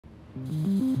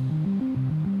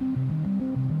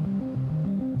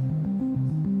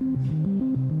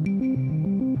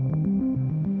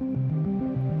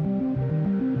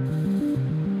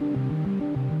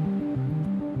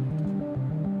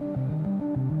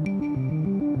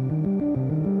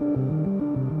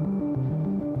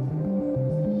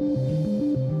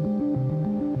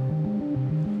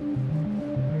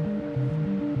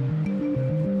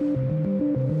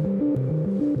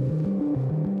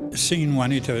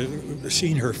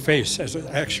Seeing her face as it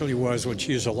actually was when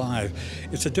she is alive,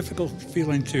 it's a difficult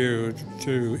feeling to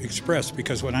express,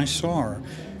 because when I saw her,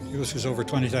 this was over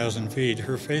 20,000 feet,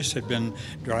 her face had been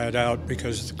dried out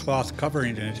because the cloth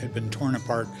covering it had been torn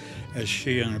apart as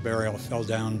she and the burial fell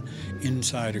down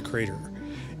inside a crater.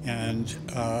 And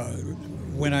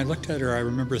when I looked at her, I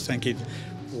remember thinking,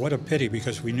 what a pity,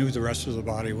 because we knew the rest of the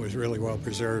body was really well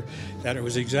preserved, that it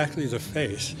was exactly the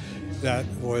face that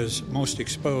was most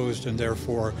exposed and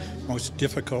therefore most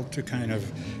difficult to kind of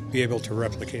be able to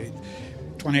replicate.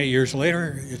 28 years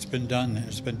later, it's been done.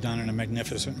 It's been done in a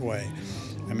magnificent way.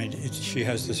 I mean, she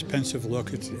has this pensive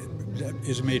look that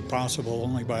is made possible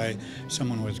only by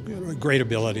someone with great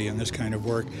ability in this kind of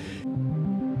work.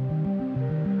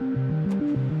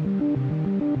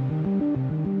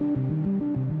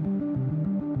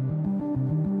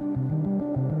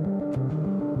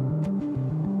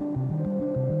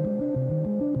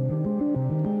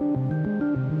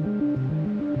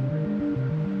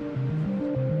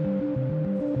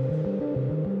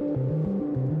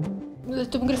 La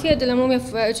tomografia della mummia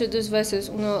fu fatta due volte,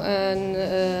 uno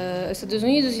negli Stati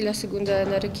Uniti e la seconda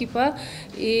in Arequipa,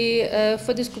 e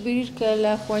fue descubrir que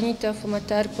la Juanita fue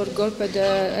matar por golpe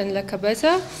en la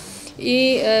cabeza,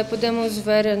 y podemos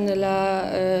ver en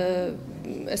la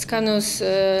escanos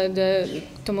de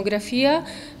tomografía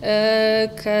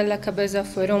que la cabeza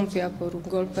fue rompida por un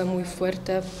golpe muy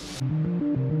fuerte.